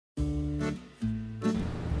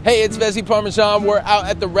Hey, it's Vesi Parmesan. We're out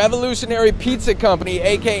at the Revolutionary Pizza Company,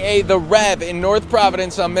 aka the REV, in North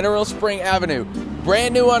Providence on Mineral Spring Avenue.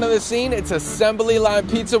 Brand new onto the scene, it's assembly line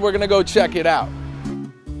pizza. We're gonna go check it out.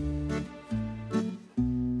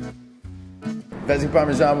 Vesi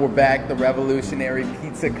Parmesan, we're back. The Revolutionary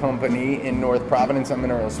Pizza Company in North Providence on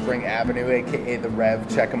Mineral Spring Avenue, aka the REV.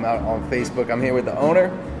 Check them out on Facebook. I'm here with the owner,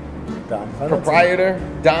 Don. proprietor,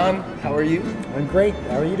 Don. How are you? I'm great.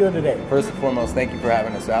 How are you doing today? First and foremost, thank you for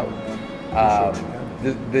having us out.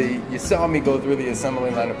 You saw me go through the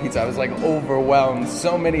assembly line of pizza. I was like overwhelmed.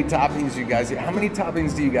 So many toppings you guys. How many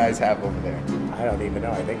toppings do you guys have over there? I don't even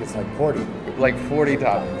know. I think it's like 40. Like 40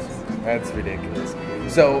 toppings. That's ridiculous.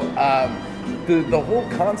 So the whole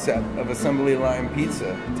concept of assembly line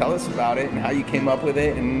pizza. Tell us about it and how you came up with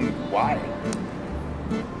it and why.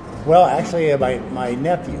 Well, actually, my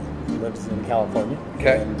nephew lives in California.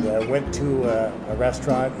 Okay. And went to a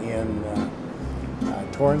restaurant in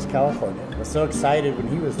Torrance, California. I was so excited when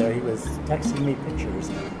he was there. He was texting me pictures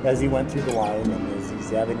as he went through the line and as he's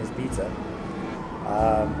having his pizza.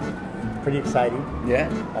 Pretty exciting. Yeah.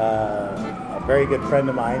 A very good friend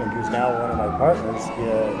of mine, and who's now one of my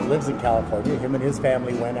partners, lives in California. Him and his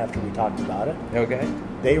family went after we talked about it. Okay.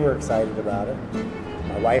 They were excited about it.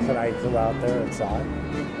 My wife and I flew out there and saw it,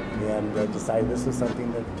 and decided this was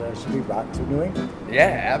something that should be brought to New England.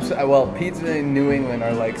 Yeah, absolutely. Well, pizza in New England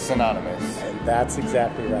are like synonymous. And that's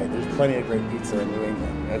exactly right. There's plenty of great pizza in New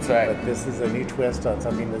England. That's right. But this is a new twist on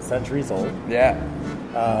something that's centuries old. Yeah.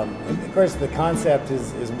 And of course, the concept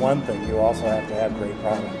is one thing. You also have to have great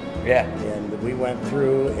product. Yeah. And we went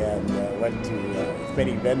through and went to as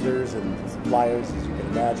many vendors and suppliers as you can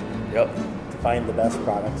imagine. Yep. To find the best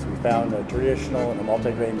products. We found a traditional and a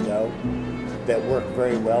multi-grain dough that worked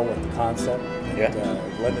very well with the concept. Yeah.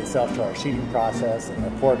 It lent itself to our sheeting process and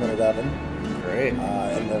a 4-minute oven. Great.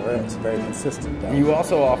 And it's very consistent dough. You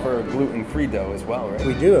also offer a gluten-free dough as well, right?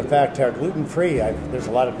 We do. In fact, our gluten-free, there's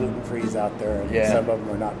a lot of gluten-frees out there, and Yeah. some of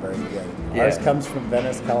them are not very good. Yeah. Ours comes from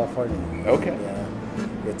Venice, California. Okay.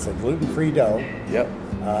 It's a gluten-free dough. Yep.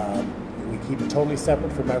 We keep it totally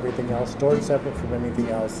separate from everything else, stored separate from anything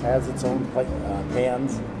else, has its own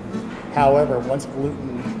pans. However, once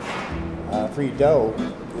gluten-free dough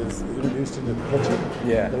is introduced into the kitchen,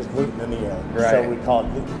 Yeah. there's gluten in the air. Right. So we call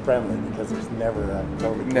it gluten-friendly because there's never a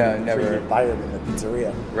totally gluten-free environment in the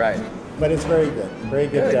pizzeria. Right. But it's very good. Very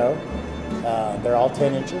good Good. dough. They're all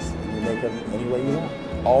 10 inches, and you make them any way you want.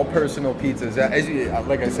 All personal pizzas. As you,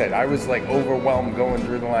 like I said, I was like overwhelmed going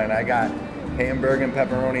through the line. I got hamburger and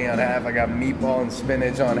pepperoni on half. I got meatball and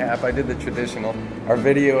spinach on half. I did the traditional. Our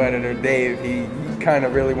video editor, Dave, he kind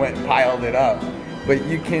of really went and piled it up. But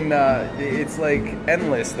you can, it's like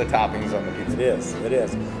endless, the toppings on the pizza. It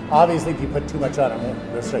is. Obviously, if you put too much on, it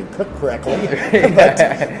won't necessarily cook correctly,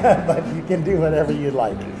 but you can do whatever you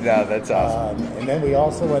like. No, that's awesome. And then we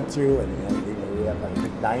also went through, and we have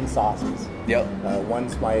like 9 sauces. Yep.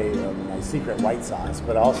 One's my secret white sauce,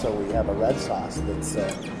 but also we have a red sauce that's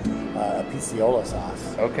a pizziola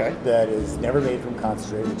sauce. Okay. That is never made from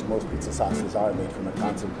concentrate, which most pizza sauces are made from a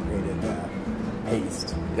concentrated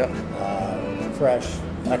paste. Yep. Fresh,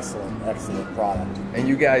 excellent product. And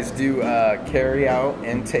you guys do carry out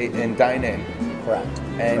and dine in. Correct.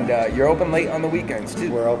 And you're open late on the weekends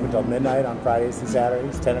too. We're open till midnight on Fridays and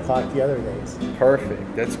Saturdays, 10 o'clock the other days.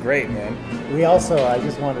 Perfect. That's great, man. We also, I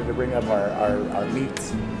just wanted to bring up our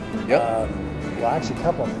meats. Yep. Well, actually, a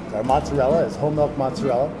couple of things. Our mozzarella is whole milk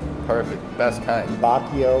mozzarella. Perfect. Best kind.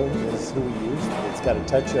 Bacchio is who we use. It's got a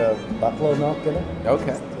touch of buffalo milk in it.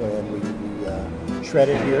 Okay. And we shred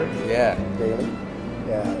it here. Yeah. Daily.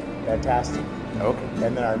 Yeah, fantastic. Okay.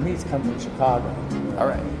 And then our meats come from Chicago. All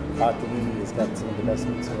right. Cottolini has got some of the best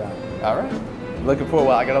meats around. All right. Looking forward.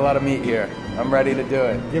 Well, I got a lot of meat here. I'm ready to do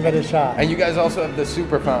it. Give it a shot. And you guys also have the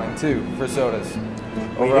super fountain too for sodas.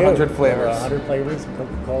 We Over do. 100 flavors. Over 100 flavors of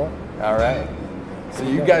Coca-Cola. All right. So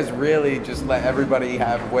you guys really just let everybody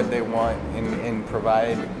have what they want and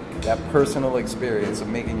provide that personal experience of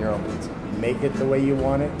making your own pizza. Make it the way you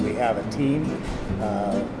want it. We have a team.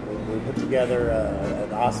 We put together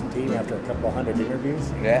an awesome team after a couple 100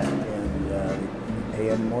 interviews. Yeah. And we pay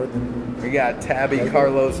in more than... We got Tabby,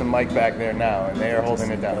 Carlos, and Mike back there now, and they are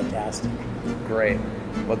holding it down. Fantastic. Great.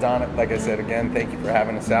 Well, Don, like I said again, thank you for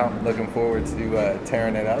having us out. Looking forward to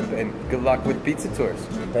tearing it up, and good luck with pizza tours.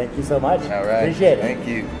 Thank you so much. All right. Appreciate it. Thank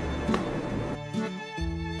you.